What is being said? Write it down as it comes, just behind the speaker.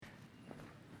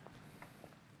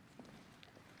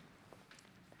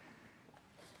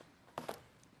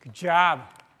Good job.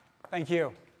 Thank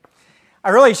you.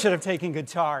 I really should have taken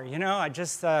guitar, I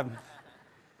just,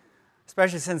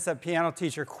 especially since that piano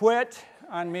teacher quit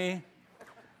on me. It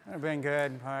would have been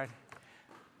good, but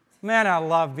man, I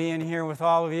love being here with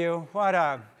all of you.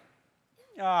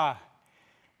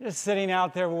 Just sitting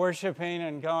out there worshiping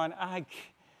and going, I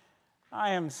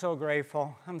am so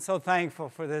grateful. I'm so thankful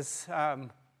for this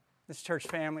church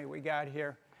family we got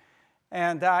here.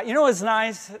 And it was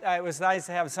nice. It was nice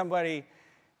to have somebody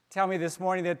tell me this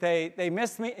morning that they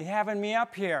missed me having me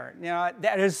up here.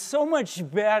 That is so much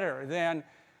better than,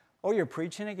 oh, you're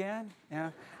preaching again?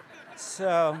 Yeah.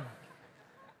 So,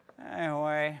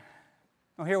 anyway,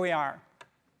 well, here we are.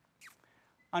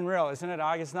 Unreal, isn't it?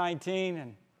 August 19,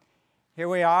 and here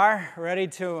we are, ready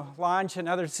to launch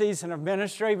another season of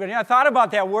ministry. But I thought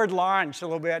about that word launch a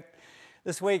little bit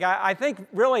this week. I think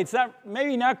really it's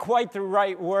maybe not quite the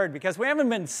right word, because we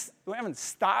haven't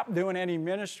stopped doing any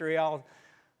ministry all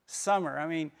summer. I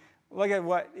mean, look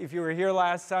at if you were here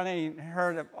last Sunday, you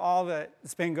heard of all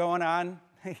that's been going on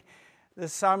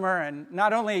this summer, and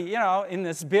not only, in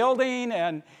this building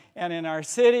and in our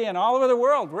city and all over the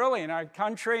world, really, in our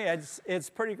country. It's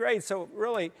pretty great. So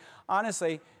really,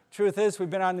 honestly, truth is we've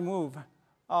been on the move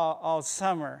all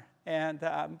summer.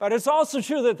 But it's also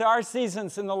true that there are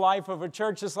seasons in the life of a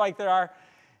church, just like there are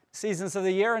seasons of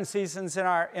the year and seasons in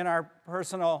our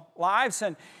personal lives.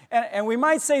 And we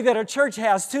might say that a church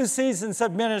has two seasons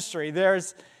of ministry.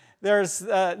 There's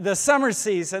the summer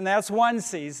season, that's one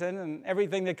season, and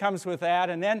everything that comes with that.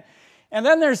 And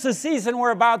then there's the season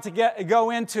we're about to go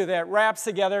into that wraps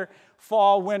together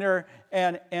fall, winter,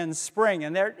 and spring.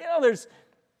 And there's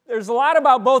a lot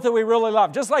about both that we really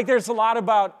love, just like there's a lot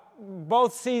about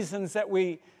both seasons that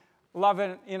we love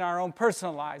in our own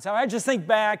personal lives. I just think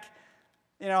back,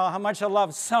 how much I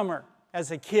loved summer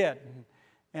as a kid.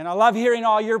 And I love hearing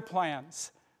all your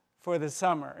plans for the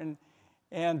summer.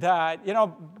 And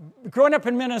growing up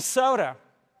in Minnesota,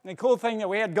 the cool thing that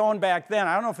we had going back then,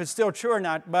 I don't know if it's still true or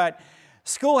not, but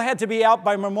school had to be out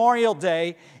by Memorial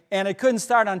Day, and it couldn't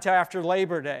start until after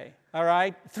Labor Day, all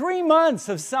right? 3 months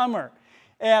of summer.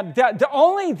 And the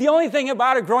only thing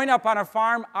about it, growing up on a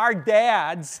farm, our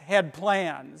dads had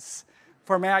plans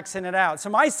for maxing it out. So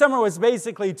my summer was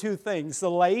basically two things: the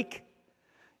lake,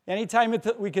 anytime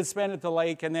we could spend at the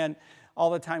lake, and then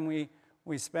all the time we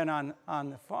spent on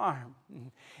the farm.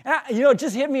 And it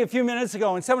just hit me a few minutes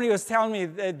ago, and somebody was telling me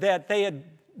that they had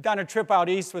done a trip out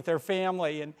east with their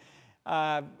family, and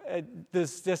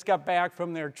just got back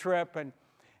from their trip, and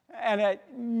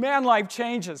man, life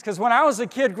changes. Because when I was a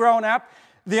kid growing up,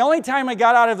 the only time I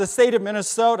got out of the state of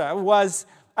Minnesota was,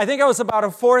 I think I was about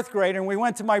a fourth grader, and we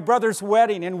went to my brother's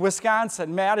wedding in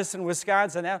Wisconsin, Madison,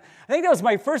 Wisconsin. I think that was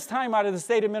my first time out of the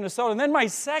state of Minnesota. And then my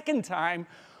second time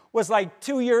was like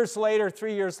 3 years later,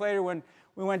 when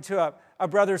we went to a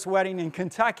brother's wedding in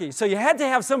Kentucky. So you had to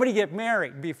have somebody get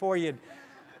married before you'd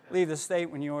leave the state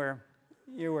when you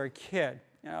were a kid,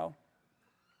 But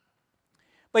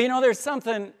there's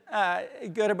something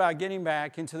good about getting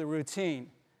back into the routine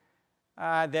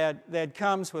that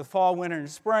comes with fall, winter, and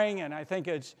spring, and I think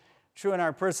it's true in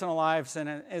our personal lives,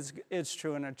 and it's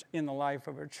true in the life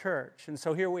of a church. And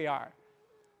so here we are,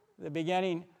 the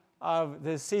beginning of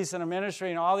this season of ministry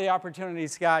and all the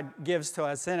opportunities God gives to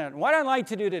us in it. And what I'd like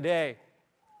to do today,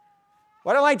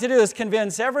 is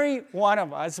convince every one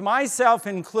of us, myself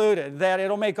included, that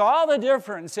it'll make all the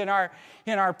difference in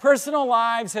our personal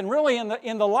lives and really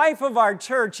in the life of our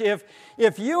church if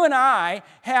you and I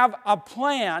have a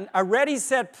plan, a ready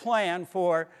set plan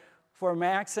for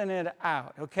maxing it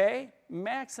out, okay?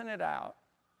 Maxing it out.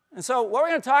 And so what we're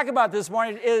going to talk about this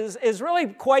morning is really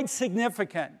quite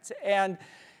significant. And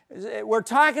we're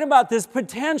talking about this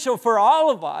potential for all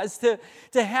of us to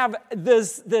have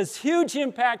this huge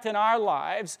impact in our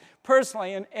lives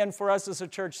personally, and for us as a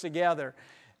church together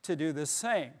to do the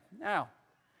same. Now,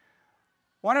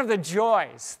 one of the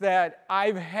joys that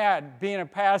I've had being a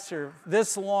pastor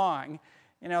this long,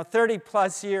 30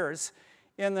 plus years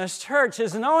in this church,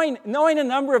 is knowing a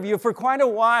number of you for quite a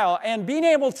while and being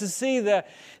able to see the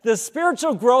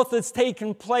spiritual growth that's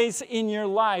taken place in your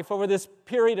life over this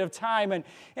period of time,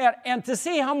 and to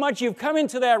see how much you've come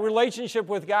into that relationship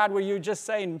with God where you're just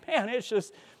saying, man,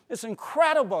 it's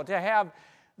incredible to have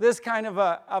this kind of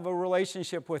a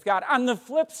relationship with God. On the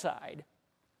flip side,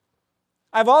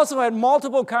 I've also had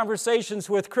multiple conversations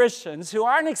with Christians who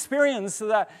aren't experiencing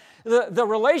the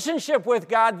relationship with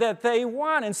God that they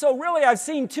want. And so really I've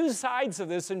seen two sides of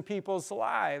this in people's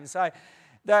lives.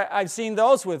 I've seen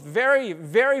those with very,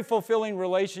 very fulfilling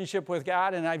relationship with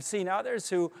God, and I've seen others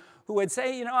who would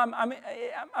say,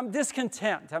 I'm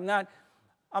discontent. I'm not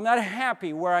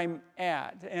happy where I'm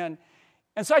at.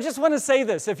 And so I just want to say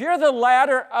this. If you're the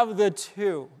latter of the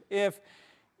two, if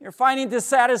you're finding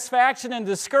dissatisfaction and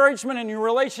discouragement in your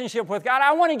relationship with God,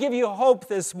 I want to give you hope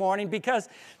this morning because,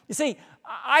 you see,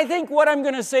 I think what I'm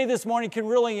going to say this morning can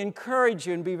really encourage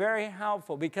you and be very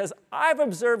helpful because I've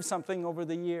observed something over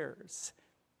the years.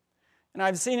 And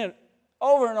I've seen it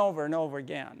over and over and over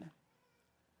again.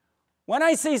 When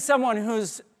I see someone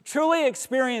who's truly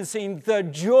experiencing the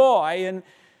joy and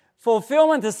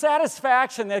fulfillment, the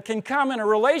satisfaction that can come in a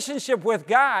relationship with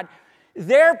God,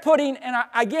 they're putting, and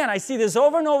again, I see this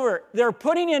over and over, they're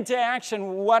putting into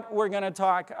action what we're going to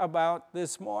talk about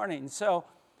this morning. So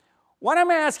what I'm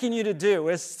asking you to do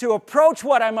is to approach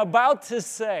what I'm about to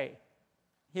say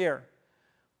here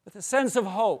with a sense of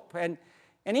hope. And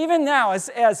even now,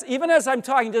 even as I'm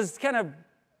talking, just kind of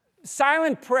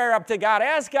silent prayer up to God,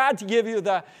 ask God to give you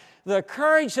the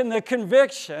courage and the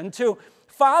conviction to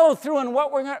follow through on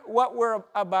what we're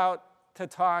about to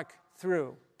talk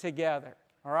through together.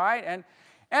 All right? And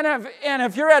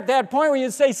if you're at that point where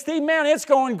you say, Steve, man, it's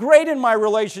going great in my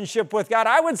relationship with God,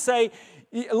 I would say,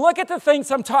 look at the things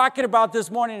I'm talking about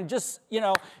this morning and just,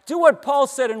 do what Paul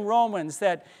said in Romans,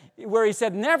 where he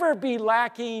said, never be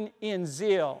lacking in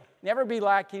zeal. Never be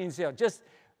lacking in zeal. Just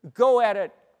go at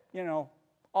it,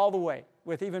 all the way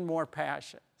with even more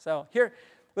passion. So here,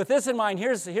 with this in mind,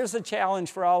 here's the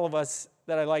challenge for all of us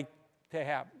that I'd like to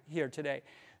have here today.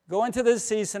 Go into this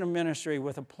season of ministry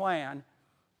with a plan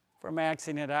for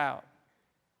maxing it out.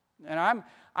 And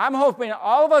I'm hoping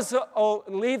all of us will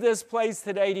leave this place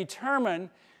today determined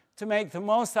to make the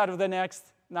most out of the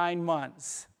next 9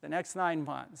 months. The next 9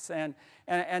 months. And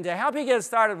to help you get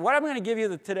started, what I'm going to give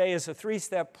you today is a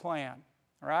 3-step plan.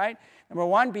 All right? Number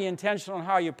 1, be intentional in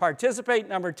how you participate.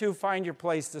 Number 2, find your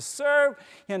place to serve.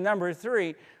 And number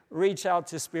 3, reach out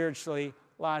to spiritually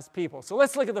lost people. So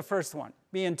let's look at the first one.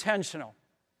 Be intentional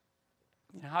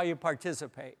in how you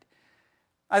participate.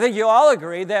 I think you all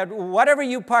agree that whatever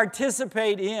you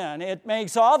participate in, it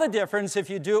makes all the difference if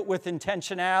you do it with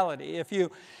intentionality. If you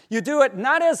do it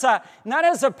not as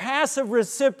a passive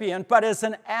recipient, but as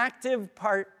an active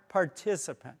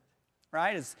participant,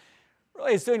 right?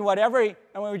 It's doing whatever,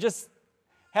 we just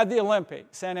had the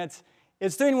Olympics, and it's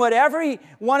doing what every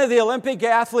one of the Olympic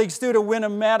athletes do to win a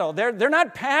medal. They're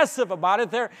not passive about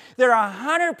it. They're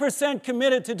 100%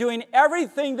 committed to doing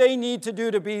everything they need to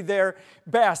do to be their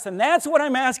best. And that's what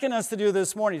I'm asking us to do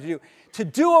this morning, to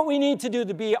do what we need to do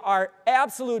to be our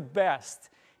absolute best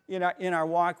in our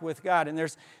walk with God.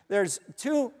 And there's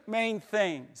 2 main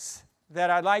things that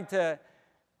I'd like to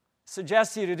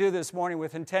suggest to you to do this morning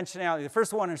with intentionality. The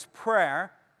first one is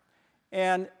prayer,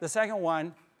 and the second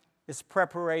one is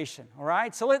preparation, all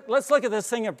right? So let's look at this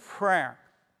thing of prayer.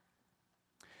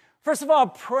 First of all,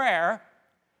 prayer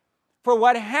for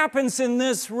what happens in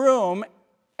this room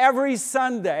every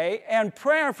Sunday, and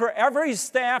prayer for every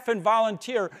staff and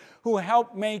volunteer who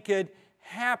help make it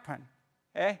happen,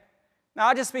 okay? Now,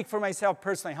 I'll just speak for myself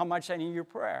personally, how much I need your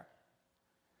prayer.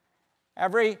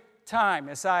 Every time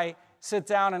as I sit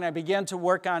down and I begin to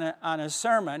work on a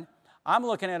sermon, I'm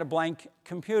looking at a blank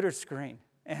computer screen.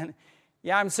 And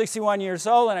yeah, I'm 61 years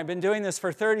old, and I've been doing this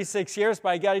for 36 years, but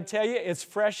I got to tell you, it's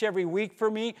fresh every week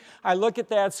for me. I look at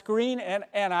that screen, and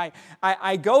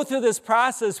I go through this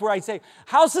process where I say,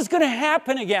 how's this going to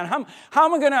happen again? How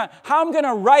am I going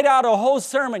to write out a whole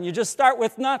sermon? You just start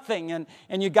with nothing, and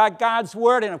you got God's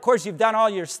Word, and of course, you've done all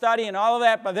your study and all of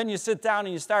that, but then you sit down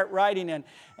and you start writing,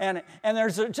 and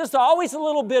there's just always a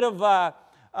little bit of,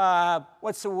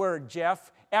 what's the word,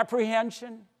 Jeff?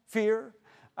 Apprehension, fear.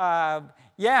 And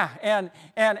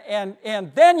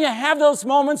then you have those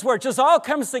moments where it just all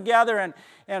comes together, and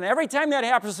every time that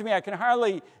happens to me, I can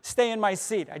hardly stay in my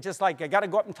seat. I got to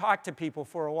go up and talk to people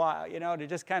for a while, to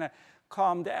just kind of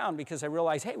calm down, because I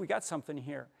realize, hey, we got something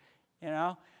here,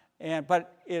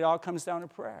 but it all comes down to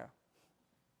prayer.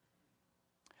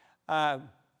 I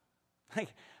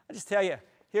just tell you,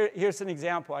 here's an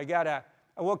example. I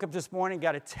woke up this morning,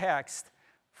 got a text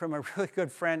from a really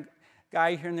good friend,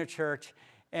 guy here in the church.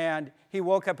 And he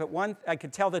woke up at I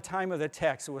could tell the time of the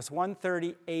text. It was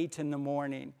 1:38 in the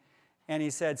morning. And he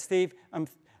said, Steve,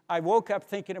 I woke up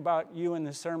thinking about you in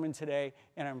the sermon today,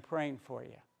 and I'm praying for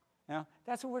you.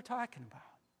 That's what we're talking about.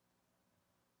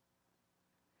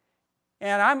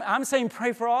 And I'm saying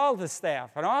pray for all the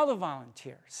staff and all the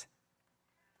volunteers.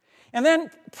 And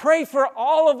then pray for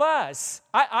all of us.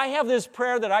 I have this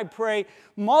prayer that I pray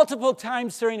multiple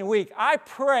times during the week. I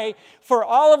pray for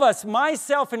all of us,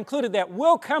 myself included, that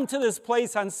we'll come to this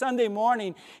place on Sunday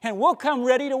morning and we'll come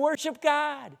ready to worship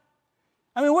God.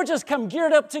 I mean, we'll just come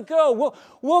geared up to go.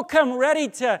 We'll come ready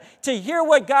to hear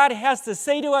what God has to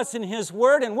say to us in His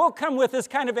Word, and we'll come with this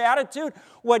kind of attitude.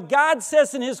 What God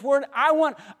says in His Word, I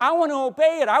want to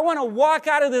obey it. I want to walk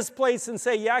out of this place and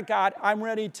say, yeah, God, I'm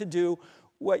ready to do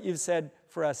what you've said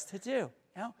for us to do.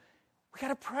 You know, we got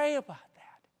to pray about that.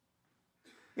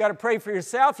 You got to pray for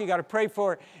yourself. You got to pray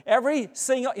for every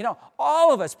single,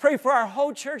 all of us. Pray for our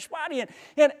whole church body.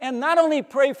 And not only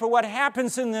pray for what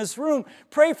happens in this room,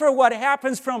 pray for what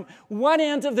happens from one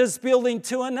end of this building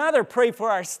to another. Pray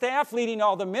for our staff leading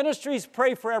all the ministries.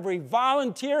 Pray for every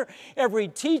volunteer, every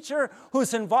teacher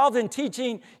who's involved in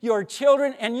teaching your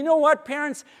children. And you know what,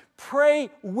 parents? Pray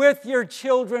with your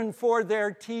children for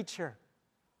their teacher.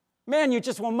 Man, you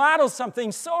just will model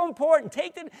something so important.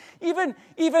 Take it,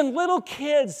 even little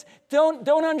kids, don't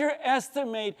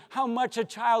underestimate how much a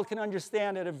child can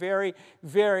understand at a very,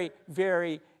 very,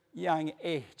 very young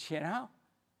age, you know?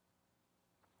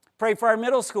 Pray for our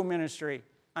middle school ministry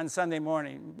on Sunday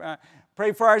morning.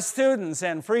 Pray for our students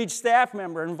and for each staff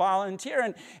member and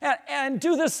volunteer. And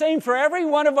do the same for every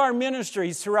one of our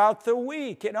ministries throughout the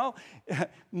week,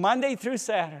 Monday through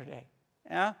Saturday.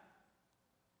 Yeah?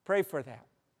 Pray for that.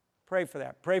 Pray for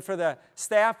that. Pray for the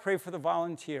staff. Pray for the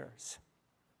volunteers.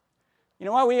 You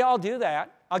know what? We all do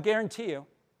that. I'll guarantee you.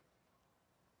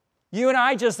 You and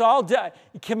I just all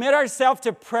commit ourselves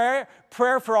to prayer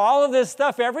for all of this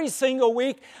stuff every single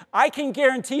week. I can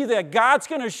guarantee you that God's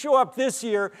going to show up this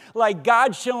year like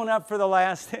God's shown up for the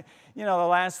last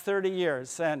 30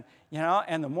 years. And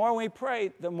the more we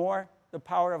pray, the more the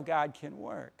power of God can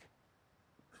work.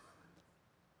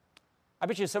 I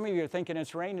bet you some of you are thinking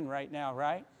it's raining right now,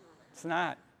 right? It's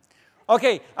not.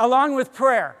 Okay, along with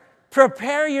prayer,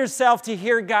 prepare yourself to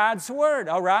hear God's word,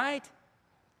 all right?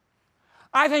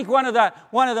 I think one of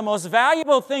the most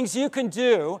valuable things you can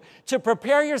do to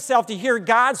prepare yourself to hear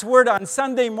God's word on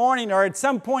Sunday morning or at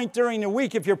some point during the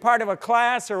week, if you're part of a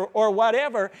class or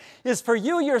whatever, is for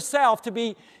you yourself to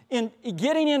be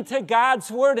getting into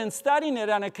God's word and studying it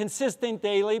on a consistent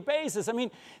daily basis. I mean,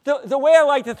 the way I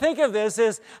like to think of this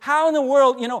is how in the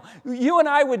world, you and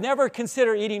I would never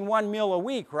consider eating one meal a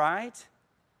week, right?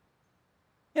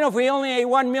 If we only ate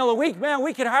one meal a week, man,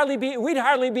 we'd hardly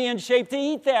be in shape to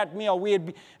eat that meal.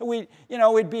 We'd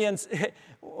be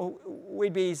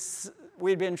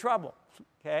in trouble.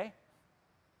 Okay?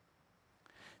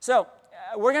 So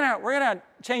we're gonna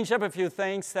change up a few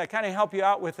things to kind of help you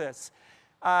out with this.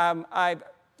 I've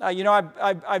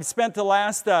spent the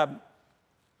last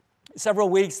several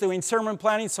weeks doing sermon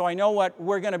planning, so I know what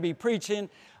we're going to be preaching.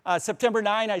 September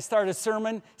 9, I started a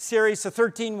sermon series, a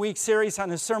 13-week series on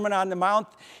the Sermon on the Mount,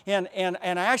 and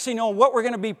I actually know what we're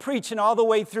going to be preaching all the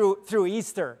way through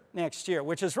Easter next year,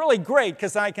 which is really great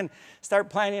because I can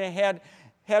start planning ahead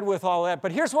with all that.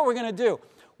 But here's what we're going to do.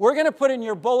 We're going to put in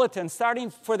your bulletin, starting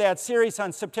for that series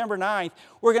on September 9th,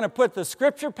 we're going to put the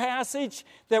scripture passage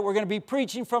that we're going to be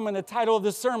preaching from in the title of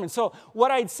the sermon. So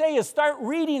what I'd say is start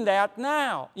reading that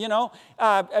now,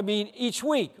 each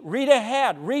week. Read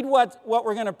ahead. Read what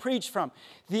we're going to preach from.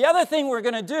 The other thing we're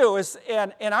going to do is,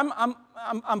 and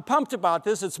I'm pumped about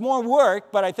this, it's more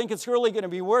work, but I think it's really going to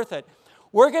be worth it.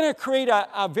 We're going to create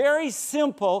a very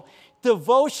simple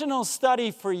devotional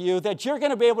study for you that you're going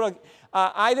to be able to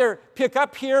either pick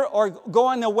up here or go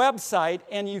on the website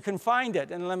and you can find it.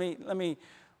 And let me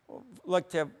look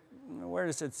to, where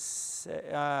does it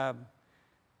say?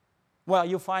 Well,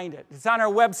 you'll find it. It's on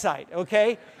our website,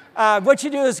 okay? What you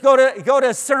do is go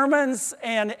to sermons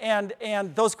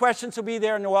and those questions will be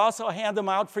there, and we'll also hand them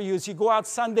out for you as you go out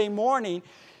Sunday morning.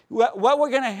 What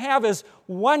we're going to have is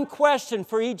one question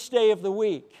for each day of the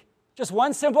week. Just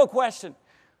one simple question.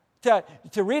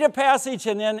 To read a passage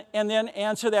and then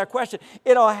answer that question.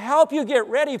 It'll help you get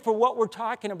ready for what we're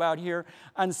talking about here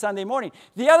on Sunday morning.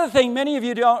 The other thing many of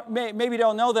you maybe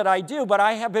don't know that I do, but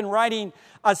I have been writing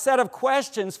a set of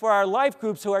questions for our life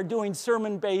groups who are doing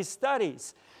sermon-based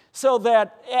studies. So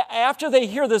that after they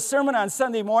hear the sermon on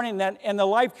Sunday morning and the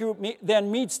life group then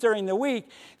meets during the week,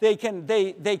 they can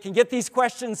get these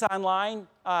questions online,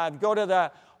 go to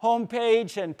the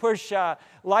homepage and push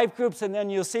life groups, and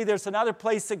then you'll see there's another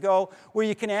place to go where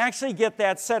you can actually get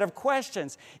that set of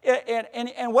questions.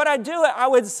 And what I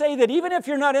would say that even if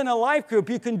you're not in a life group,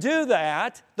 you can do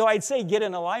that, though I'd say get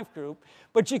in a life group,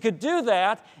 but you could do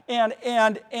that, and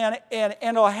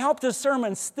it'll help the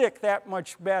sermon stick that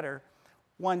much better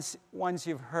once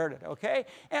you've heard it, okay?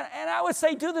 And I would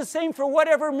say do the same for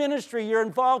whatever ministry you're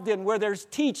involved in where there's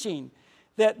teaching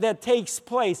that takes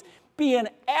place. Be an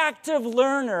active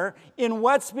learner in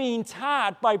what's being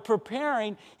taught by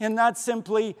preparing and not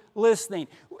simply listening.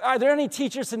 Are there any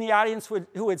teachers in the audience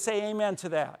who would say amen to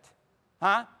that?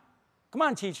 Huh? Come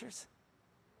on, teachers.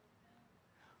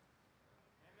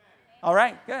 All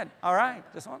right, good. All right,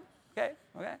 just one. Okay.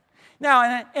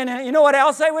 Now, and you know what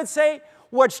else I would say?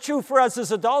 What's true for us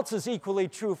as adults is equally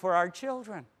true for our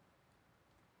children.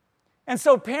 And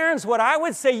so parents, what I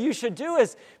would say you should do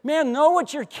is, man, know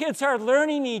what your kids are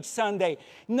learning each Sunday.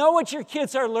 Know what your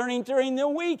kids are learning during the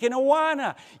week in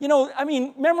Awana.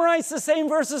 Memorize the same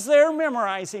verses they're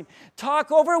memorizing.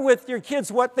 Talk over with your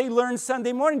kids what they learned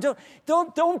Sunday morning.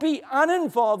 Don't be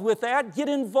uninvolved with that. Get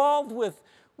involved with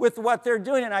what they're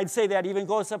doing. And I'd say that even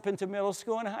goes up into middle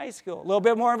school and high school. A little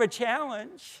bit more of a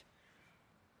challenge,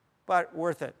 but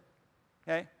worth it.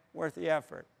 Okay? Worth the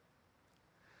effort.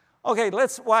 Okay,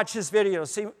 let's watch this video.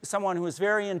 See someone who is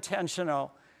very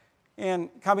intentional in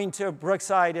coming to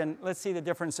Brookside, and let's see the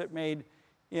difference it made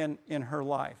in her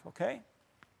life, okay?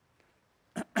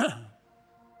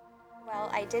 Well,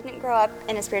 I didn't grow up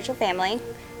in a spiritual family.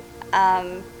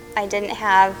 I didn't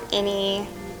have any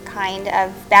kind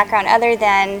of background other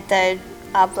than the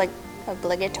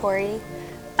obligatory,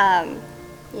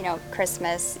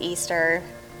 Christmas, Easter,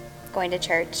 going to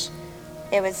church.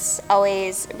 It was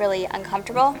always really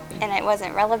uncomfortable, and it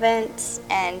wasn't relevant,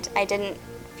 and I didn't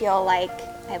feel like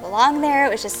I belonged there.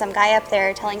 It was just some guy up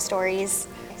there telling stories.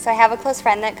 So I have a close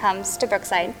friend that comes to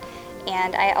Brookside,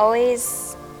 and I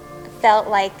always felt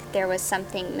like there was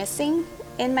something missing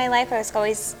in my life. I was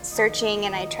always searching,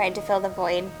 and I tried to fill the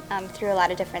void through a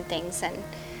lot of different things. And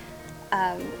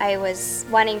I was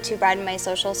wanting to broaden my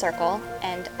social circle,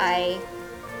 and I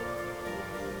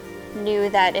knew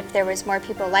that if there was more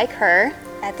people like her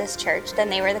at this church, then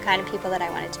they were the kind of people that I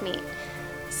wanted to meet.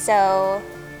 So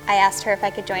I asked her if I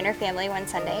could join her family one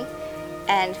Sunday,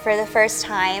 and for the first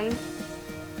time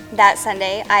that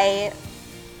Sunday, I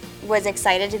was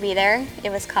excited to be there. It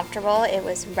was comfortable, it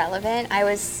was relevant. It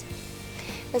was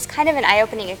kind of an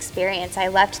eye-opening experience. I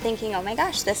left thinking, oh my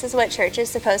gosh, this is what church is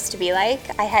supposed to be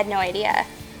like. I had no idea.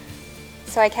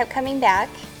 So I kept coming back,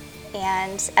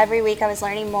 and every week I was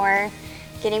learning more,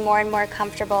 getting more and more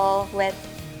comfortable with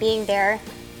being there,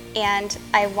 and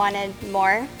I wanted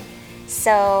more.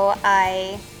 So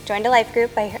I joined a life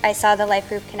group. I saw the life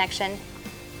group connection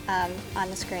on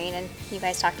the screen, and you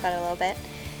guys talked about it a little bit.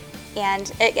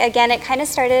 And it kind of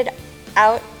started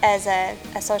out as a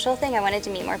social thing. I wanted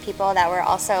to meet more people that were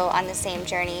also on the same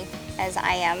journey as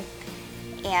I am.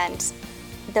 And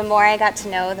the more I got to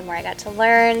know, the more I got to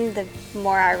learn, the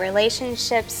more our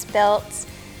relationships built.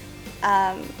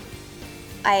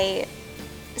 I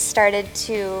started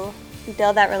to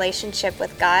build that relationship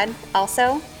with God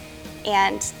also,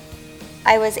 and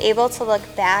I was able to look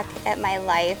back at my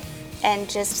life and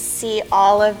just see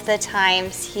all of the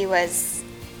times He was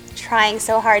trying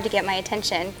so hard to get my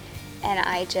attention, and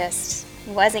I just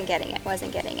wasn't getting it,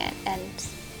 and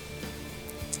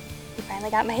He finally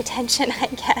got my attention, I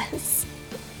guess.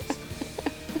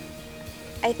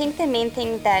 I think the main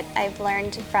thing that I've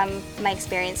learned from my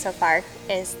experience so far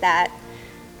is that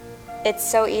it's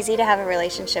so easy to have a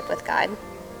relationship with God.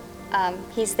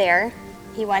 He's there.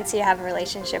 He wants you to have a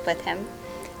relationship with Him.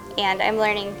 And I'm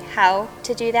learning how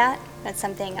to do that. That's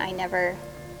something I never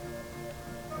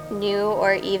knew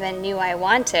or even knew I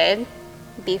wanted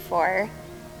before.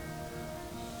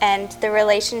 And the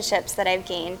relationships that I've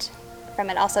gained from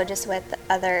it, also just with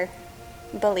other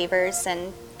believers,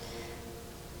 and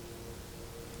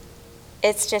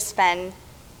it's just been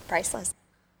priceless.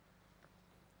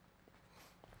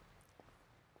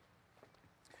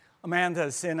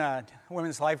 Amanda's in a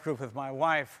women's life group with my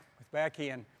wife, with Becky,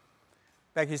 and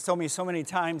Becky's told me so many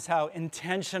times how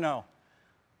intentional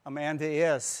Amanda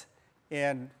is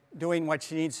in doing what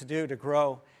she needs to do to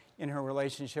grow in her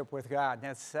relationship with God.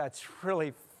 That's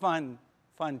really fun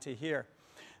to hear.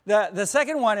 The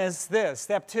second one is this,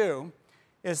 step 2,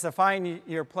 is to find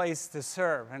your place to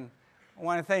serve. And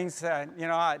one of the things that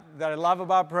I love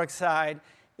about Brookside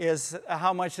is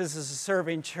how much this is a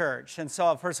serving church. And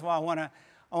so, first of all,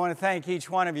 I want to thank each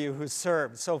one of you who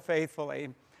served so faithfully.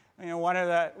 One of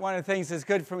the things that's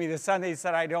good for me, the Sundays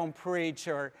that I don't preach,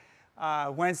 or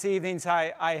Wednesday evenings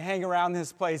I hang around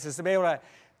this place, is to be able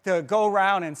to go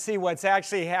around and see what's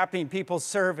actually happening, people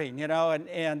serving,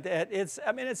 and it's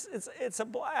a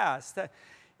blast.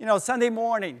 Sunday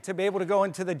morning, to be able to go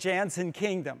into the Jansen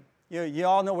Kingdom. You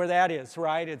all know where that is,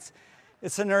 right?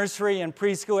 It's a nursery and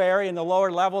preschool area in the lower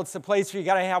level. It's the place where you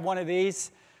got to have one of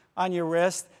these on your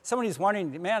wrist. Somebody's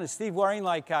wondering, man, is Steve wearing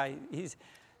he's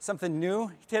something new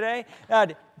today?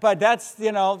 But that's,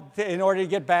 in order to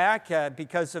get back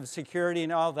because of security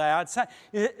and all that.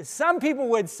 Some people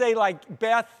would say, like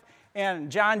Beth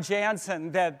and John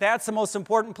Jansen, that's the most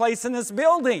important place in this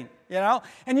building,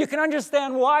 And you can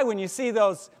understand why when you see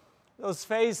those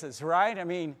faces, right?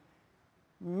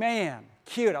 Man,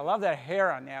 cute. I love that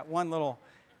hair on that one little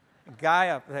guy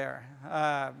up there.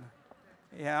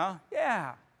 Yeah.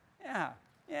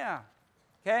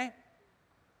 Okay?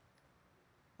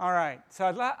 All right. So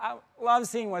I love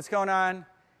seeing what's going on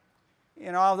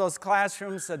in all those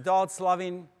classrooms, adults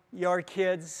loving your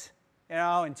kids,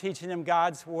 and teaching them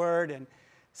God's Word. And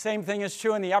same thing is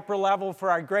true in the upper level for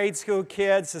our grade school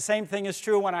kids. The same thing is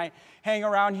true when I hang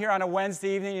around here on a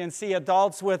Wednesday evening and see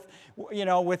adults with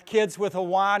kids with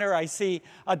Awana. I see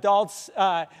adults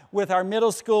with our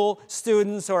middle school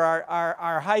students or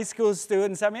our high school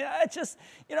students. I mean, it's just,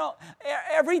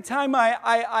 every time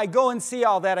I go and see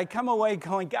all that, I come away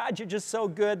going, God, you're just so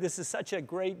good. This is such a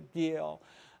great deal.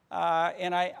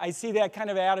 And I see that kind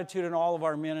of attitude in all of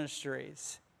our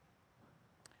ministries.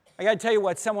 I got to tell you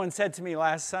what someone said to me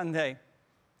last Sunday.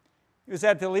 He was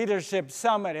at the Leadership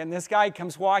Summit, and this guy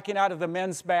comes walking out of the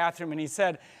men's bathroom, and he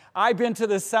said, I've been to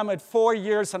the summit 4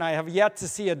 years, and I have yet to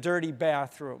see a dirty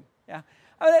bathroom. Yeah,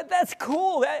 that's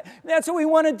cool. That's what we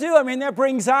want to do. I mean, that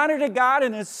brings honor to God,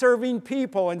 and it's serving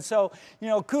people. And so,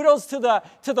 kudos to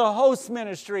the host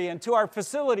ministry and to our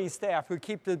facility staff who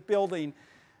keep the building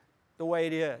the way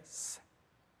it is.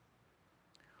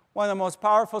 One of the most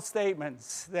powerful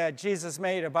statements that Jesus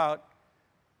made about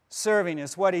serving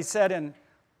is what he said in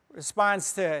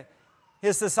response to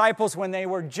his disciples when they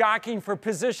were jockeying for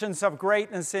positions of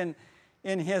greatness in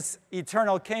his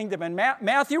eternal kingdom. And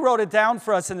Matthew wrote it down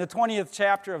for us in the 20th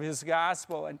chapter of his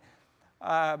gospel.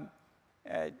 And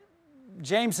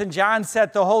James and John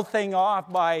set the whole thing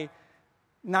off by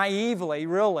naively,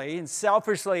 really, and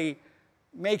selfishly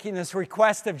making this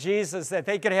request of Jesus that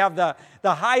they could have the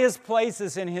highest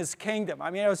places in his kingdom. I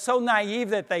mean, it was so naive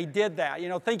that they did that,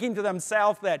 thinking to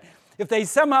themselves that if they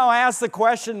somehow asked the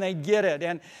question, they'd get it.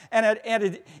 And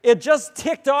it just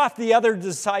ticked off the other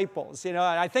disciples, and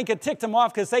I think it ticked them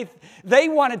off because they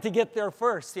wanted to get there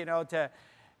first, to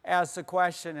ask the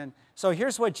question. And so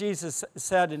here's what Jesus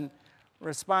said in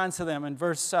response to them in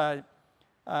verse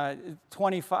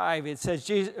 25. It says,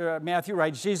 Matthew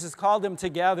writes, Jesus called them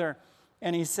together,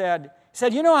 and he said,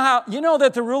 you know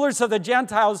that the rulers of the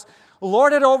Gentiles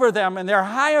lord it over them, and their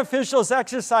high officials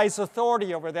exercise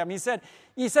authority over them. He said,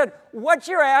 what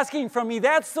you're asking from me,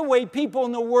 that's the way people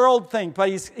in the world think. But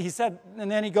he said,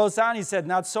 and then he goes on, he said,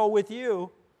 not so with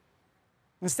you.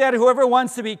 Instead, whoever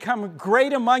wants to become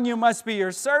great among you must be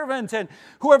your servant, and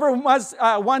whoever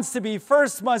wants to be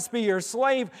first must be your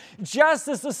slave, just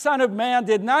as the Son of Man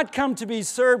did not come to be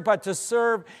served, but to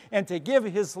serve and to give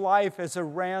his life as a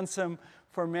ransom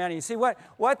for many. See,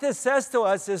 what this says to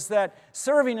us is that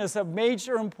serving is of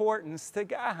major importance to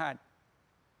God.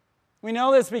 We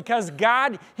know this because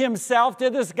God himself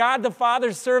did this. God the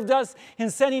Father served us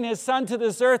in sending his Son to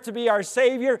this earth to be our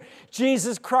Savior.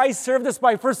 Jesus Christ served us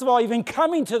by, first of all, even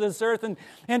coming to this earth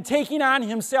and taking on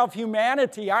himself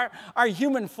humanity, our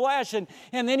human flesh. And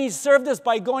then he served us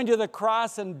by going to the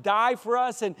cross and die for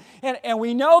us. And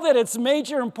we know that it's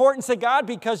major importance to God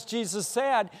because Jesus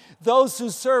said, those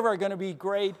who serve are going to be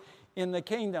great in the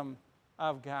kingdom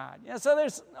of God. Yeah, so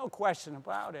there's no question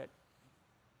about it.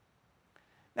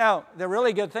 Now, the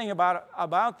really good thing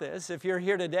about this, if you're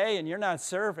here today and you're not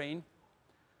serving,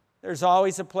 there's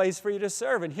always a place for you to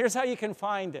serve. And here's how you can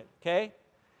find it, okay?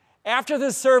 After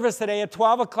this service today at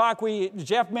 12 o'clock,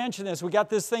 Jeff mentioned this, we got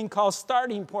this thing called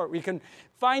Starting Point. We can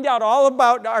find out all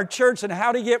about our church and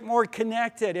how to get more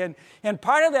connected. And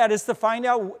part of that is to find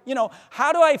out,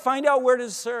 how do I find out where to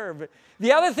serve?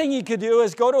 The other thing you could do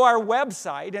is go to our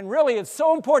website. And really, it's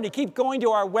so important to keep going to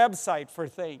our website for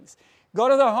things. Go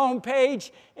to the home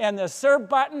page and the serve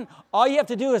button. All you have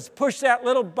to do is push that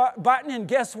little button, and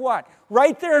guess what?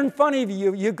 Right there in front of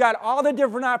you, you've got all the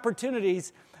different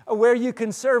opportunities where you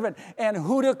can serve it and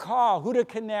who to call, who to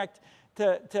connect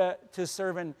to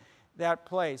serve in that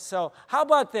place. So how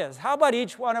about this? How about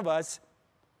each one of us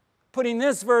putting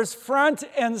this verse front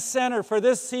and center for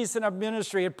this season of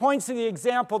ministry? It points to the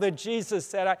example that Jesus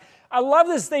said. I love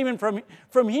this statement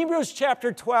from Hebrews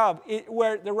chapter 12,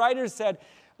 where the writer said,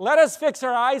 let us fix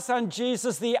our eyes on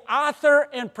Jesus, the author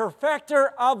and perfecter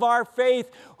of our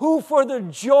faith, who for the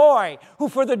joy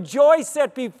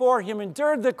set before him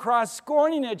endured the cross,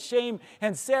 scorning its shame,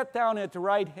 and sat down at the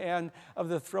right hand of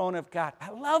the throne of God. I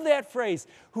love that phrase,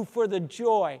 who for the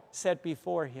joy set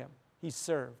before him, he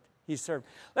served.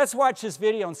 Let's watch this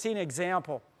video and see an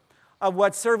example of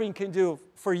what serving can do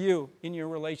for you in your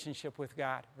relationship with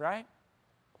God, right?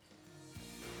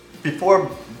 Before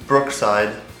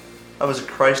Brookside, I was a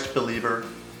Christ believer.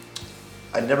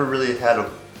 I never really had a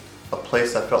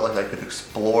place I felt like I could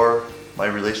explore my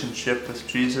relationship with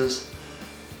Jesus.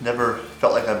 Never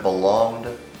felt like I belonged.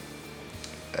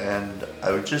 And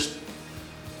I would just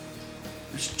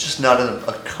was just not in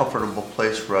a comfortable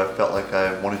place where I felt like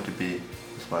I wanted to be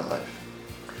with my life.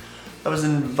 I was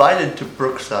invited to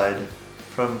Brookside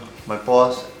from my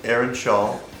boss, Aaron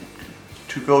Shaw,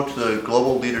 to go to the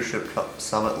Global Leadership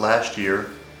Summit last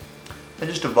year, and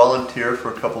just to volunteer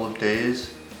for a couple of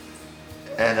days.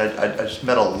 And I just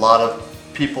met a lot of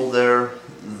people there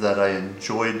that I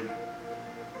enjoyed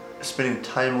spending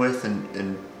time with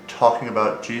and talking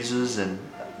about Jesus, and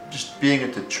just being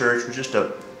at the church was just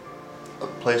a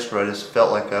place where I just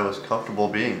felt like I was comfortable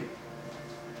being.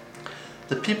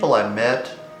 The people I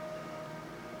met,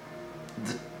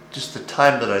 just the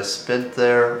time that I spent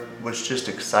there was just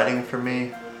exciting for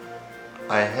me.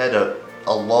 I had a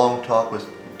long talk with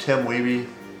Tim Wiebe.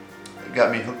 It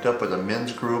got me hooked up with a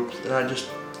men's group, and I just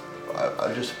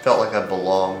felt like I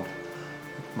belonged.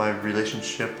 My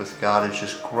relationship with God has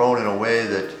just grown in a way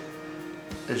that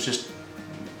has just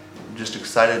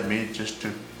excited me just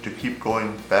to keep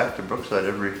going back to Brookside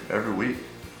every week.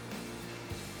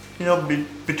 You know,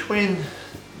 between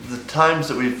the times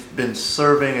that we've been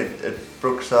serving at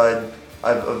Brookside,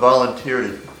 I've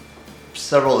volunteered at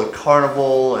several of the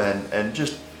carnival and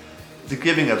just the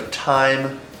giving of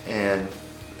time and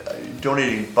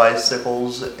donating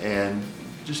bicycles and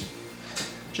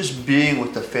just being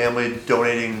with the family,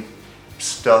 donating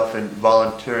stuff and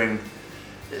volunteering.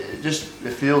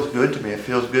 It feels good to me. It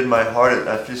feels good in my heart.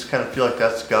 I just kind of feel like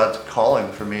that's God's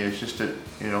calling for me. It's just that,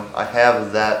 I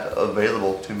have that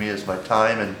available to me as my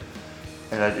time, and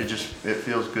it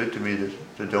feels good to me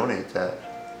to donate that.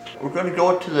 We're going to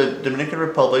go to the Dominican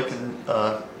Republic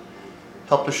and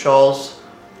help the Shaws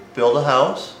build a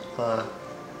house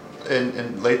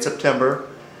in late September,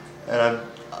 and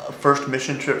a first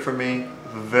mission trip for me.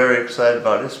 Very excited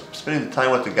about it. Just spending the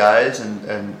time with the guys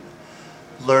and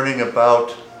learning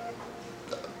about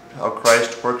how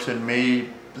Christ works in me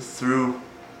through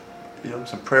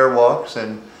some prayer walks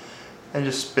and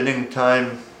just spending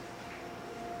time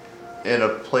in a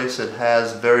place that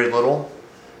has very little,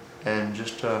 and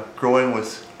just growing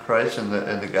with Christ and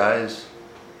the guys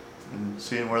and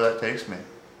seeing where that takes me.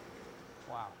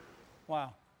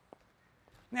 Wow.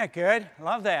 Isn't that good? I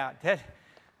love that. That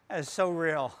is so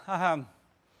real.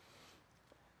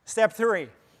 Step 3,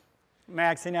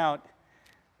 maxing out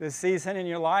this season in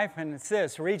your life, and it's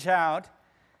this: reach out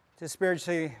to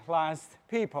spiritually lost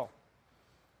people.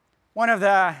 One of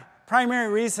the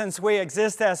primary reasons we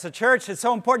exist as a church, it's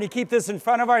so important to keep this in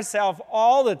front of ourselves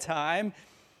all the time.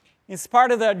 It's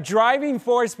part of the driving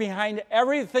force behind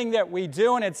everything that we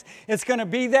do, and it's going to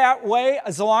be that way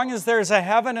as long as there's a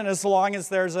heaven and as long as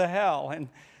there's a hell. And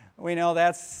we know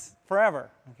that's forever,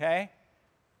 okay?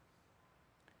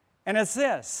 And it's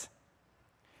this.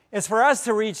 It's for us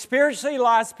to reach spiritually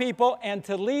lost people and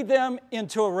to lead them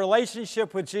into a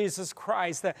relationship with Jesus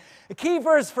Christ. The key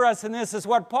verse for us in this is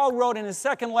what Paul wrote in his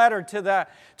second letter to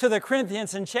the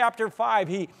Corinthians in chapter 5.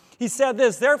 He said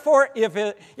this: therefore,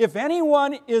 if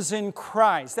anyone is in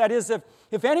Christ, that is,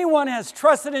 if anyone has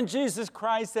trusted in Jesus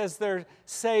Christ as their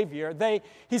Savior,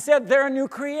 he said they're a new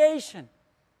creation.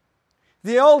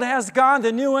 The old has gone,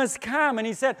 the new has come. And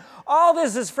he said, all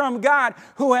this is from God,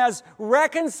 who has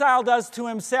reconciled us to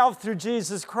himself through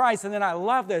Jesus Christ. And then I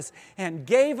love this, and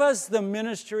gave us the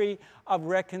ministry of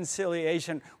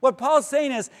reconciliation. What Paul's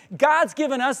saying is, God's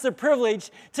given us the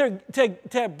privilege to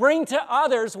bring to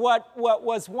others what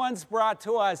was once brought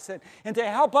to us, and to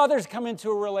help others come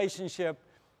into a relationship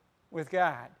with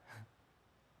God.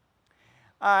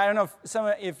 I don't know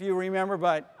if you remember,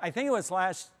 but I think it was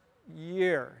last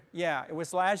year. Yeah, it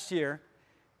was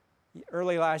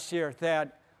early last year,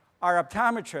 that our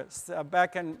optometrist,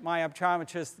 Beck and my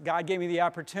optometrist, God gave me the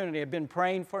opportunity. I've been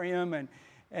praying for him, and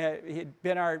he'd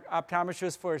been our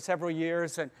optometrist for several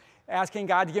years, and asking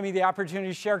God to give me the opportunity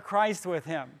to share Christ with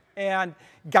him. And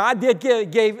God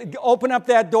did open up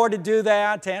that door to do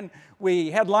that, and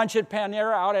we had lunch at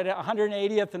Panera out at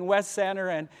 180th and West Center,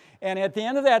 and at the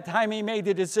end of that time, he made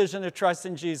the decision to trust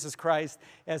in Jesus Christ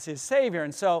as his Savior.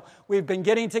 And so we've been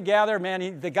getting together,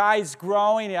 man. The guy's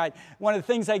growing. One of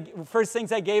the first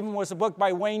things I gave him was a book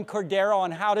by Wayne Cordero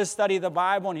on how to study the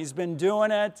Bible, and he's been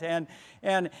doing it.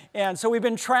 And so we've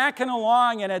been tracking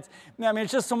along, and it's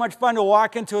just so much fun to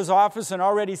walk into his office and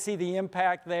already see the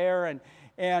impact there.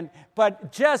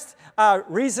 But just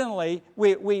recently,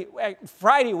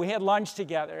 Friday we had lunch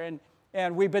together,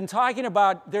 and we've been talking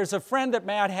about, there's a friend that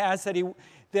Matt has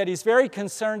that he's very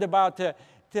concerned about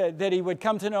that he would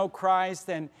come to know Christ,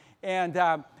 and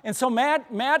so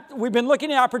Matt, we've been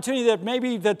looking at the opportunity that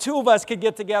maybe the two of us could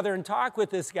get together and talk with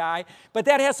this guy, but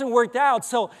that hasn't worked out.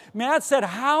 So Matt said,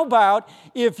 how about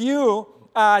if you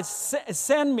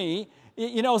send me,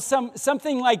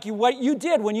 something like what you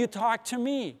did when you talked to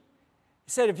me?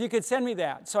 said, if you could send me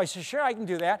that. So I said, sure, I can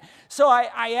do that. So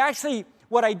I actually,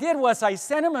 what I did was I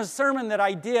sent him a sermon that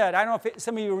I did. I don't know if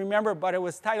some of you remember, but it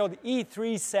was titled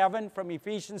E3:7 from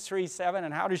Ephesians 3:7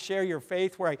 and how to share your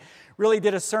faith, where I really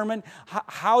did a sermon,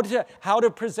 how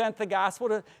to present the gospel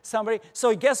to somebody.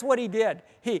 So guess what he did?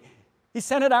 He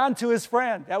sent it on to his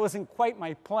friend. That wasn't quite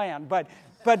my plan, but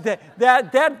the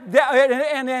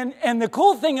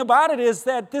cool thing about it is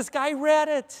that this guy read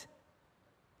it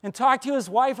and talked to his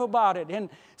wife about it. And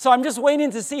so I'm just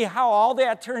waiting to see how all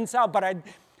that turns out. But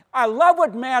I love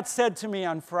what Matt said to me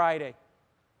on Friday.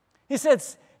 He said,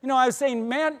 I was saying,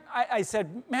 Matt, I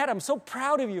said, Matt, I'm so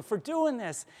proud of you for doing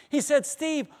this. He said,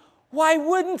 Steve, why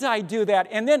wouldn't I do that?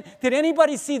 And then, did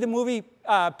anybody see the movie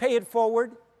Pay It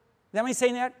Forward? Is anybody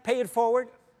saying that? Pay It Forward?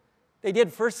 They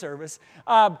did first service.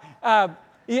 And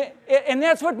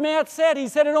that's what Matt said. He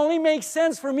said, it only makes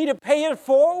sense for me to pay it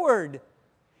forward.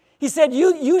 He said,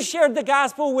 you shared the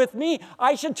gospel with me.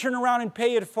 I should turn around and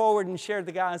pay it forward and share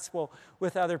the gospel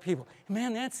with other people.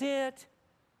 Man, that's it.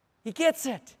 He gets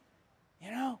it,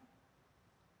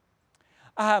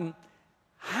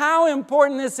 How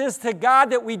important this is to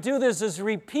God that we do this is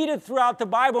repeated throughout the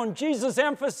Bible, and Jesus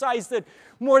emphasized it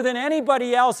more than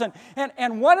anybody else.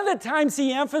 And one of the times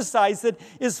he emphasized it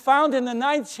is found in the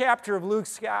 9th chapter of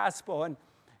Luke's Gospel.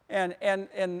 And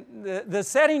the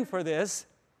setting for this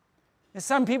is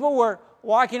some people were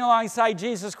walking alongside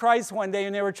Jesus Christ one day,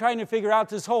 and they were trying to figure out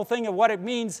this whole thing of what it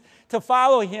means to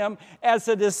follow him as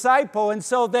a disciple. And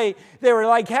so they were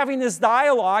like having this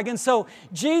dialogue. And so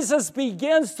Jesus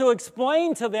begins to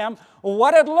explain to them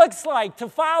what it looks like to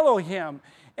follow him.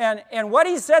 And what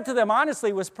he said to them,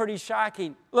 honestly, was pretty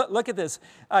shocking. Look at this.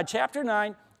 Chapter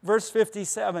 9, verse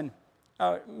 57.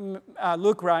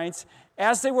 Luke writes,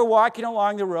 as they were walking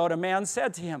along the road, a man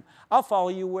said to him, I'll follow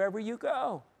you wherever you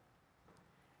go.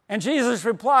 And Jesus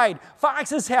replied,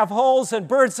 foxes have holes and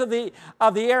birds of the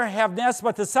air have nests,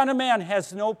 but the Son of Man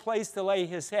has no place to lay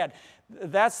his head.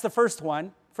 That's the first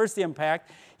one, first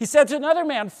impact. He said to another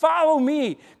man, follow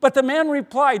me. But the man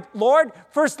replied, Lord,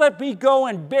 first let me go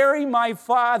and bury my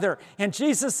father. And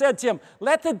Jesus said to him,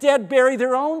 let the dead bury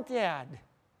their own dead.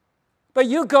 But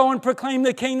you go and proclaim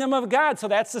the kingdom of God. So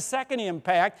that's the second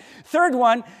impact. Third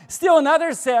one, still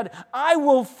another said, I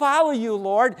will follow you,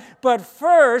 Lord, but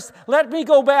first let me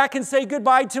go back and say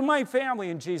goodbye to my family.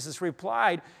 And Jesus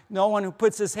replied, no one who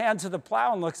puts his hand to the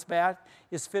plow and looks back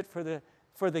is fit for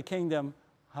the kingdom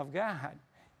of God.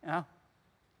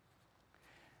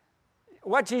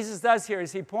 What Jesus does here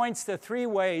is he points to 3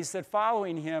 ways that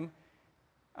following him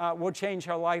will change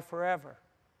our life forever.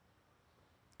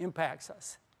 Impacts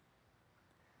us.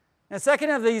 And the second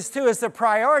of these 2 is the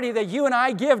priority that you and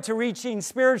I give to reaching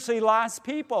spiritually lost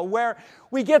people, where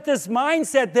we get this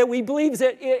mindset that we believe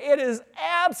that it is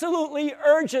absolutely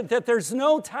urgent, that there's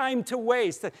no time to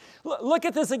waste. Look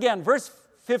at this again, verse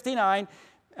 59.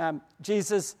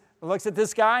 Jesus looks at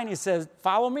this guy and he says,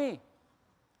 follow me.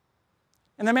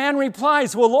 And the man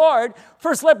replies, well, Lord,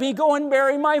 first let me go and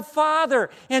bury my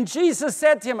father. And Jesus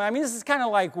said to him, this is kind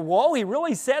of like, whoa, he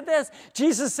really said this?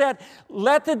 Jesus said,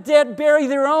 let the dead bury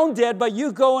their own dead, but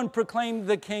you go and proclaim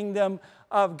the kingdom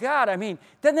of God. Doesn't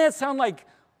that sound like,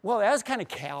 well, that's kind of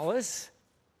callous?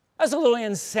 That's a little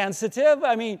insensitive.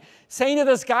 Saying to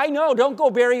this guy, no, don't go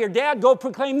bury your dad, go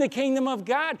proclaim the kingdom of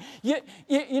God.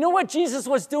 You know what Jesus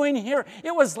was doing here?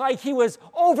 It was like he was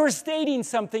overstating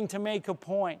something to make a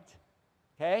point.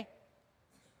 Okay?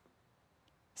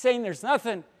 Saying there's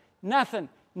nothing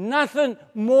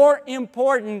more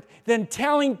important than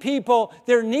telling people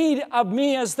their need of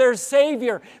me as their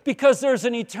Savior, because there's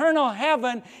an eternal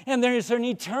heaven and there's an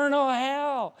eternal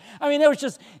hell. That was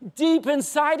just deep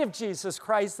inside of Jesus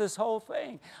Christ, this whole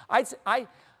thing. Just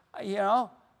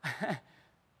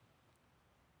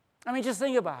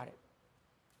think about it.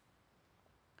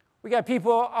 We got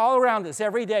people all around us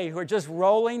every day who are just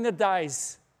rolling the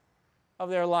dice of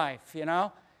their life,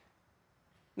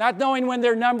 not knowing when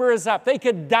their number is up. They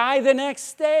could die the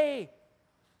next day.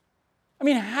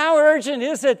 How urgent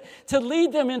is it to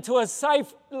lead them into a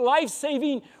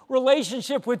life-saving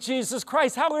relationship with Jesus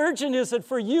Christ? How urgent is it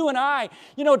for you and I,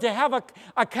 to have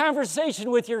a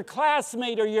conversation with your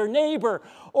classmate or your neighbor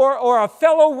or a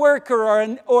fellow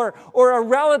worker or a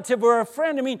relative or a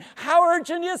friend? How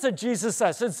urgent is it? Jesus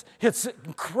says it's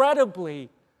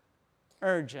incredibly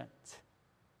urgent.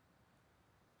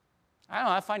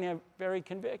 I find it very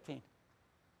convicting.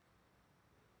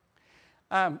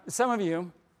 Some of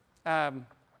you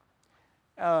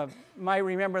might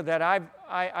remember that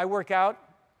I work out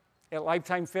at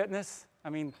Lifetime Fitness.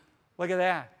 Look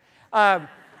at that.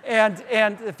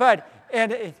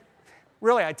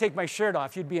 Really, I take my shirt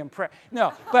off. You'd be impressed.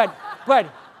 No, but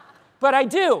but I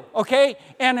do, okay?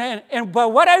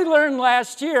 But what I learned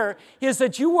last year is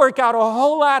that you work out a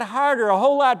whole lot harder, a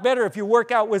whole lot better if you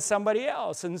work out with somebody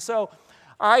else. And so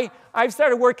I've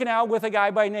started working out with a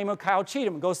guy by the name of Kyle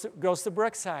Cheatham, goes to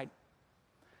Brookside.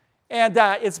 And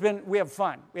we have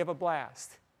fun. We have a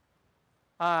blast.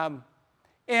 But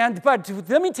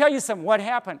let me tell you something, what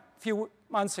happened a few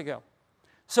months ago.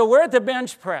 So we're at the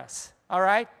bench press, all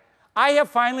right? I have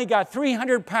finally got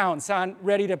 300 pounds on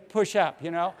ready to push up,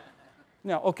 No,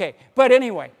 okay. But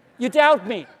anyway, you doubt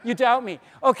me.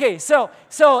 Okay, so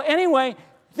anyway,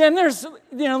 then there's,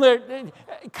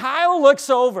 Kyle looks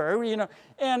over,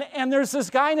 and there's this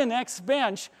guy in the next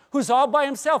bench who's all by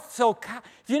himself. So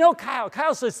if you know Kyle,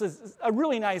 Kyle's just a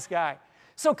really nice guy.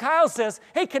 So Kyle says,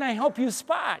 hey, can I help you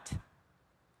spot?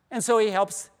 And so he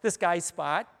helps this guy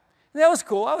spot. And that was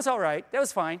cool. I was all right. That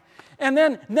was fine. And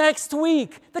then next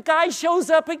week, the guy shows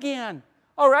up again.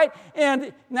 All right?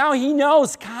 And now he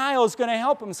knows Kyle's going to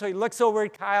help him. So he looks over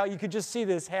at Kyle. You could just see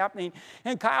this happening.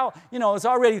 And Kyle, is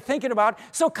already thinking about it.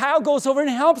 So Kyle goes over and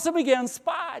helps him again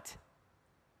spot.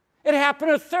 It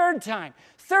happened a third time.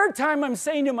 Third time, I'm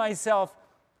saying to myself,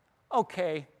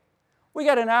 okay, we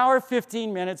got an hour,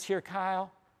 15 minutes here,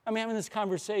 Kyle. I'm having this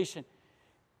conversation.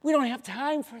 We don't have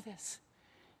time for this.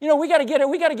 We got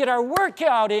to get our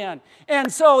workout in.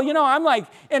 And so, I'm like,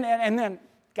 and then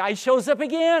guy shows up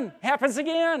again, happens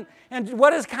again. And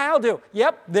what does Kyle do?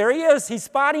 Yep, there he is. He's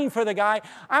spotting for the guy.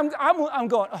 I'm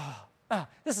going,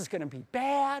 this is going to be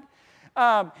bad.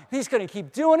 He's going to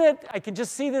keep doing it. I can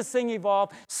just see this thing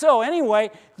evolve. So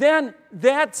anyway, then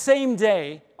that same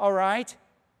day, all right,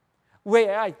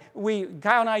 Kyle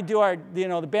and I do our,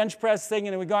 the bench press thing,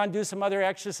 and then we go on and do some other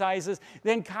exercises.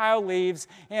 Then Kyle leaves,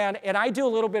 and I do a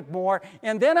little bit more.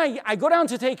 And then I go down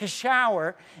to take a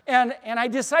shower, and I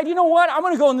decide, you know what? I'm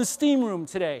going to go in the steam room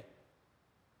today.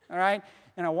 All right?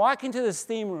 And I walk into the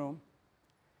steam room,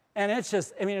 and it's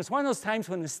just, it's one of those times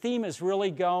when the steam is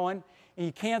really going, and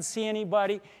you can't see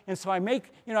anybody. And so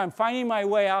I'm finding my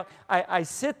way out. I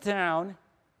sit down,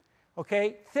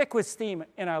 okay, thick with steam,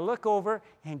 and I look over,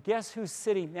 and guess who's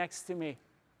sitting next to me?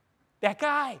 That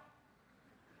guy.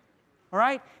 All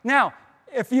right? Now,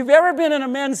 if you've ever been in a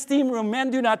men's steam room,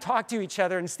 men do not talk to each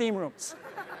other in steam rooms.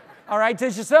 All right? They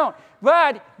just don't.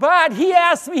 But he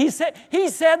asked me, he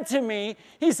said to me,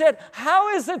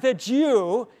 how is it that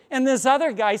you and this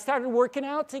other guy started working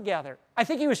out together? I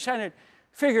think he was trying to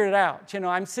figure it out.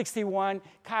 I'm 61,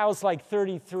 Kyle's like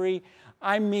 33.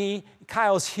 I'm me.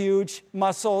 Kyle's huge,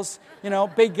 muscles,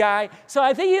 big guy. So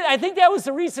I think that was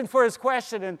the reason for his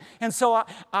question. And so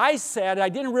I said, I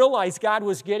didn't realize God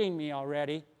was getting me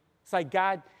already. It's like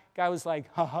God was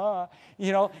like, ha-ha,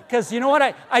 because you know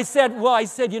what? I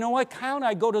said, you know what? Kyle and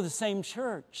I go to the same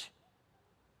church.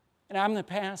 And I'm the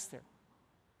pastor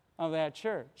of that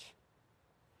church.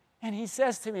 And he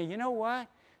says to me, you know what?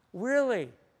 Really?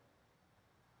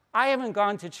 I haven't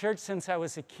gone to church since I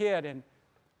was a kid, and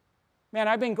man,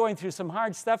 I've been going through some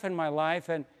hard stuff in my life,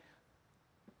 and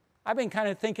I've been kind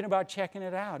of thinking about checking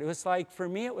it out. It was like, for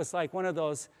me, it was like one of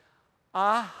those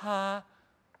aha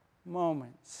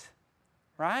moments,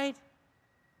 right?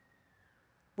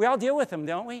 We all deal with them,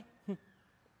 don't we?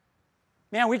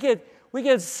 Man, we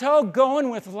get so going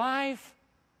with life.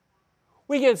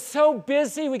 We get so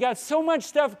busy, we got so much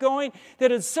stuff going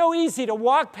that it's so easy to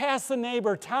walk past the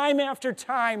neighbor time after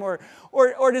time or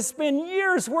to spend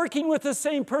years working with the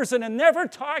same person and never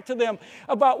talk to them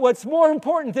about what's more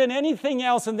important than anything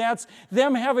else, and that's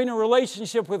them having a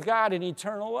relationship with God in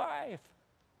eternal life.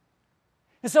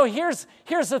 And so here's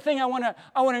the thing I want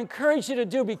to encourage you to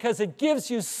do, because it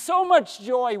gives you so much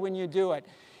joy when you do it.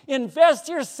 Invest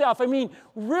yourself.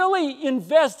 Really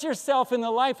invest yourself in the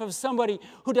life of somebody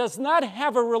who does not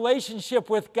have a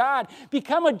relationship with God.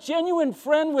 Become a genuine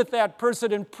friend with that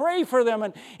person and pray for them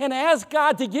and ask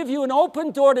God to give you an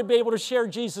open door to be able to share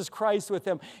Jesus Christ with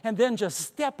them. And then just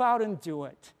step out and do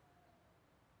it.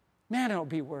 Man, it'll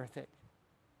be worth it.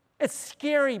 It's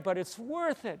scary, but it's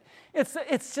worth it.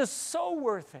 It's just so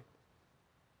worth it.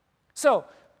 So,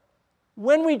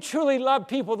 when we truly love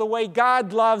people the way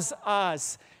God loves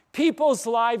us, people's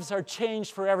lives are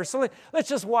changed forever. So let's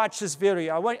just watch this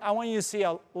video. I want you to see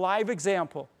a live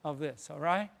example of this, all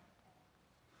right?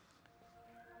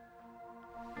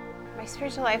 My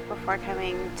spiritual life before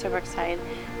coming to Brookside,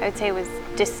 I would say, was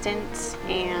distant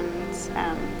and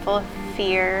full of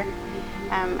fear.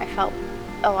 I felt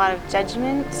a lot of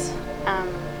judgment.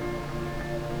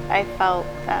 I felt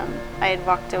I had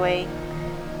walked away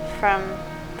from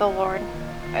the Lord.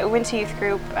 I went to youth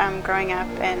group growing up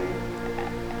and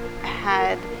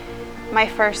had my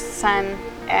first son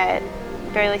at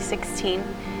barely 16,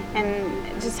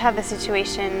 and just had the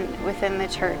situation within the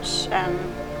church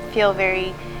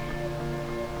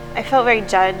I felt very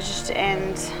judged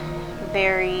and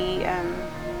very,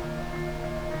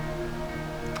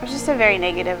 it was just a very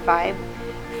negative vibe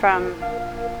from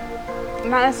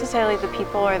not necessarily the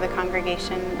people or the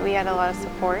congregation. We had a lot of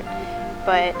support,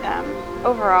 but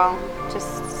overall,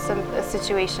 just a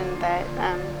situation that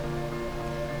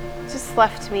just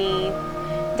left me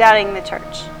doubting the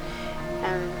church.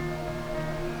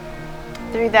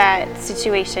 Through that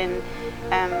situation,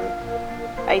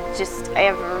 I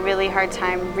have a really hard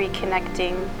time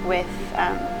reconnecting with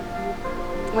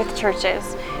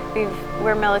churches.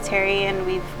 We're military, and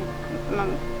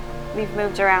we've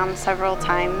moved around several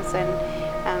times, and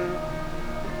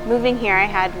moving here, I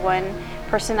had one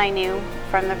person I knew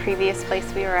from the previous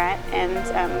place we were at,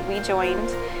 and we joined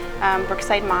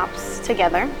Brookside MOPS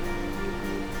together.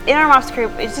 In our MOPS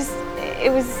group,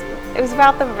 it was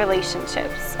about the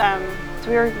relationships. So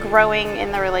we were growing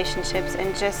in the relationships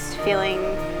and just feeling,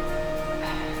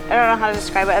 I don't know how to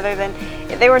describe it other than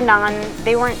they weren't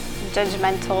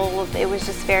judgmental. It was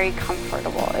just very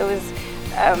comfortable. It was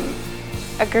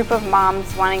a group of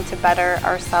moms wanting to better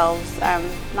ourselves,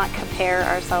 not compare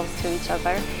ourselves to each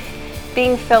other.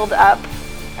 Being filled up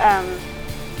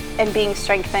and being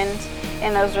strengthened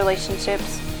in those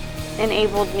relationships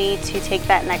enabled me to take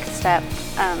that next step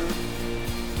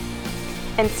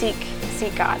and seek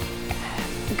God.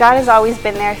 God has always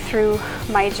been there through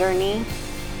my journey,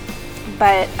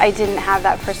 but I didn't have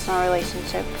that personal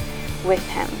relationship with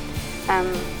Him.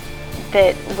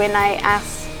 That when I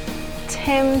asked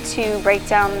Him to break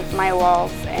down my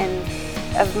walls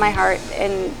of my heart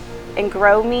and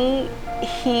grow me,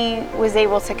 He was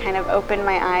able to kind of open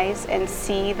my eyes and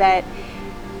see that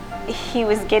He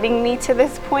was getting me to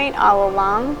this point all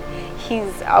along.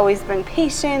 He's always been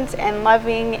patient and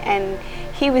loving, and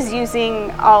He was using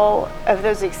all of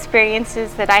those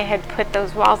experiences that I had put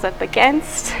those walls up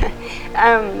against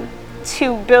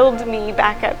to build me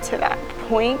back up to that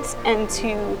point and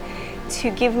to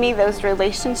give me those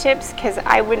relationships, because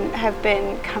I wouldn't have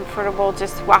been comfortable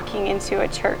just walking into a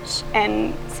church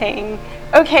and saying,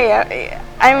 okay,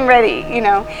 I'm ready,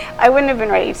 I wouldn't have been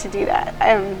ready to do that.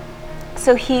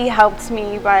 So He helped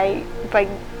me by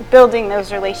building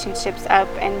those relationships up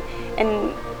and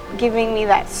giving me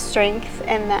that strength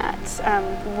and that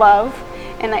love.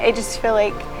 And I just feel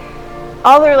like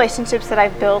all the relationships that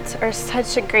I've built are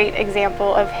such a great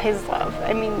example of His love.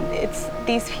 I mean,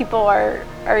 these people are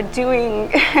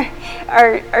doing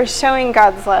are showing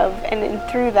God's love, and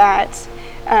through that,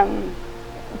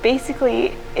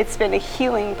 basically, it's been a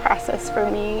healing process for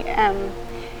me,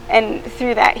 and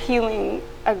through that healing,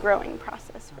 a growing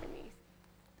process for me.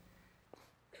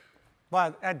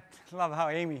 Well, I love how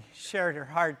Amy shared her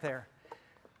heart there.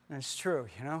 And it's true,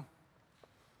 You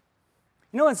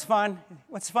know what's fun?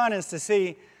 What's fun is to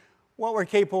see what we're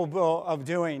capable of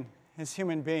doing as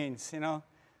human beings, I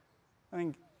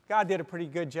mean, God did a pretty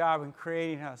good job in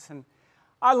creating us. And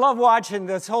I love watching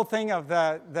this whole thing of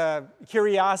the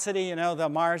Curiosity, the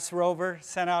Mars rover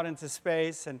sent out into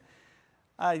space. And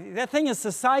that thing is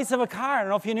the size of a car. I don't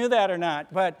know if you knew that or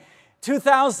not, but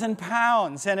 2,000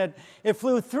 pounds, and it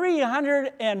flew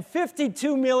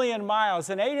 352 million miles,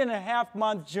 an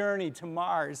 8.5-month journey to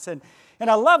Mars. And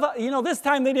I love, this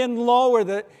time they didn't lower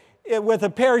it with a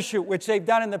parachute, which they've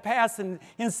done in the past, and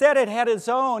instead it had its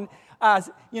own,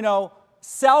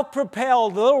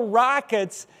 self-propelled little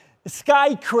rockets,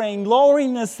 sky crane,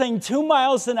 lowering this thing 2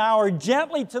 miles an hour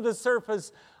gently to the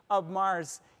surface of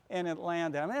Mars, and it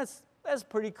landed. I mean, that's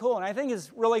pretty cool, and I think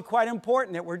it's really quite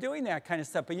important that we're doing that kind of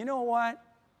stuff. But you know what?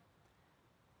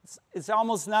 It's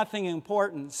almost nothing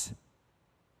importance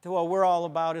to what we're all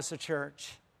about as a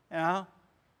church, And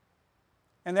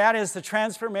that is the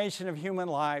transformation of human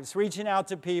lives, reaching out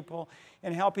to people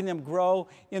and helping them grow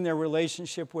in their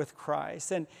relationship with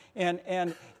Christ. And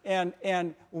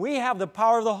we have the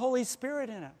power of the Holy Spirit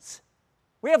in us.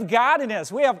 We have God in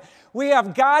us. We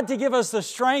have God to give us the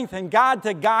strength, and God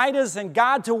to guide us, and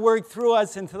God to work through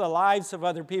us into the lives of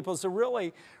other people. So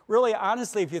really, really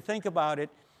honestly, if you think about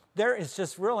it, there is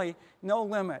just really no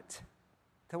limit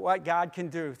to what God can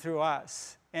do through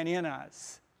us and in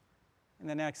us in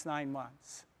the next 9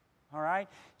 months. All right?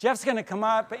 Jeff's going to come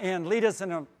up and lead us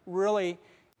in a really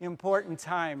important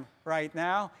time right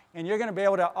now, and you're going to be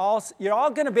able to you're all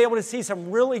going to be able to see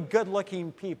some really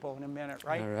good-looking people in a minute,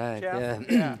 right? All right, Jeff?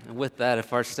 yeah. And with that,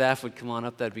 if our staff would come on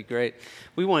up, that'd be great.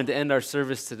 We wanted to end our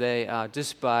service today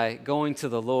just by going to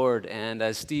the Lord, and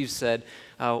as Steve said,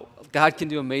 God can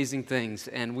do amazing things,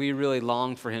 and we really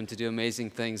long for him to do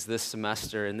amazing things this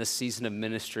semester and this season of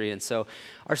ministry. And so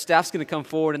our staff's going to come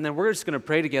forward, and then we're just going to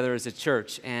pray together as a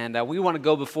church. And we want to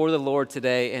go before the Lord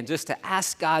today and just to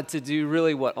ask God to do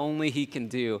really what only he can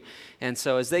do. And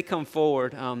so as they come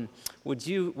forward, would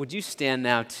you stand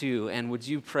now too, and would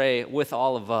you pray with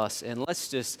all of us, and let's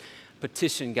just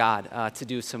petition God to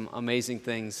do some amazing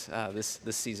things this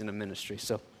season of ministry.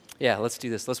 So yeah, let's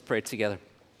do this. Let's pray together.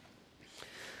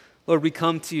 Lord, we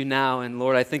come to you now, and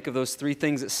Lord, I think of those three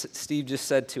things that Steve just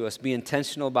said to us. Be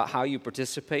intentional about how you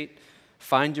participate,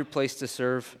 find your place to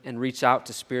serve, and reach out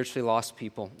to spiritually lost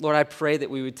people. Lord, I pray that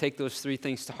we would take those three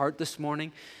things to heart this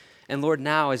morning. And Lord,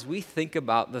 now as we think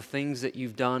about the things that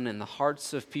you've done in the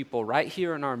hearts of people right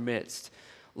here in our midst,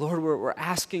 Lord, we're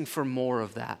asking for more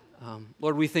of that.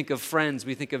 Lord, we think of friends,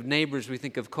 we think of neighbors, we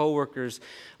think of coworkers,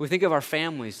 we think of our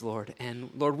families, Lord.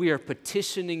 And Lord, we are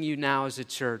petitioning you now as a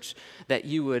church that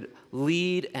you would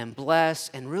lead and bless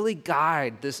and really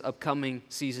guide this upcoming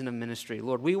season of ministry.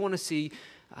 Lord, we want to see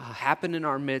happen in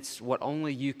our midst what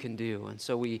only you can do. And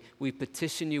so we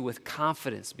petition you with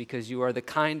confidence because you are the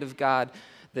kind of God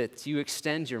that you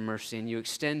extend your mercy and you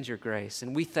extend your grace.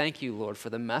 And we thank you, Lord, for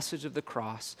the message of the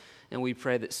cross. And we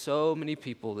pray that so many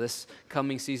people this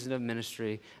coming season of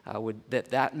ministry,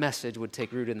 that message would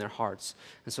take root in their hearts.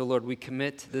 And so, Lord, we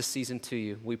commit this season to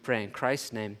you. We pray in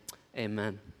Christ's name,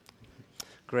 amen.